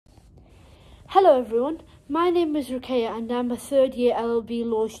Hello everyone, my name is Ruqayyah and I'm a third year LLB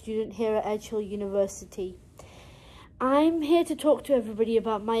law student here at Edge Hill University. I'm here to talk to everybody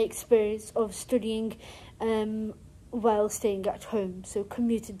about my experience of studying while staying at home, so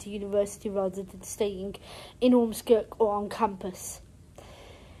commuting to university rather than staying in Ormskirk or on campus.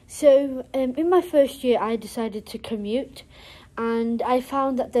 So in my first year I decided to commute, and I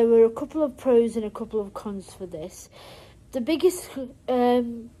found that there were a couple of pros and a couple of cons for this. The biggest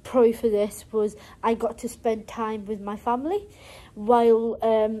pro for this was I got to spend time with my family while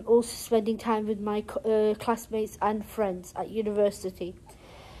also spending time with my classmates and friends at university.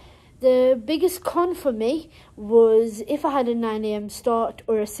 The biggest con for me was if I had a 9 a.m. start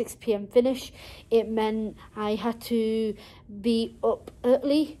or a 6 p.m. finish, it meant I had to be up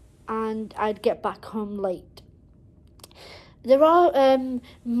early and I'd get back home late. There are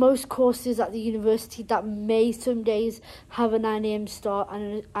most courses at the university that may some days have a 9 a.m. start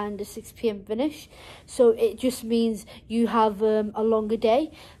and a 6 p.m. finish, so it just means you have a longer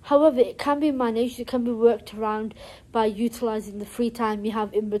day. However, it can be managed, it can be worked around by utilising the free time you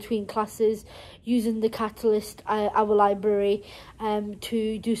have in between classes, using the Catalyst, our library,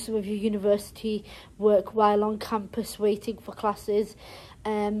 to do some of your university work while on campus waiting for classes.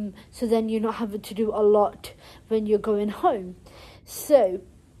 So then you're not having to do a lot when you're going home. So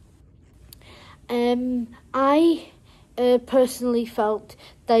I personally felt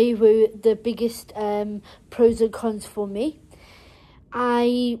they were the biggest pros and cons for me.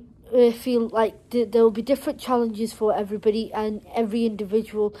 I feel like there will be different challenges for everybody, and every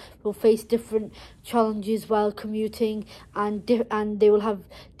individual will face different challenges while commuting, and they will have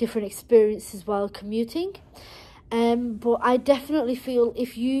different experiences while commuting. But I definitely feel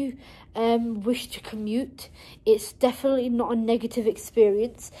if you wish to commute, it's definitely not a negative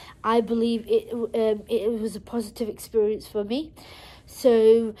experience. I believe it was a positive experience for me.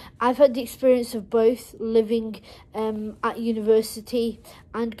 So I've had the experience of both living at university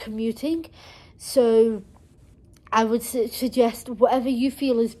and commuting. So I would suggest whatever you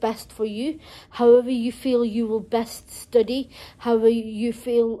feel is best for you, however you feel you will best study, however you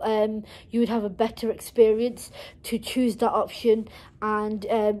feel you would have a better experience, to choose that option and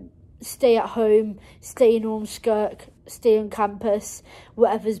stay at home, stay in Ormskirk, stay on campus,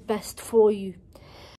 whatever's best for you.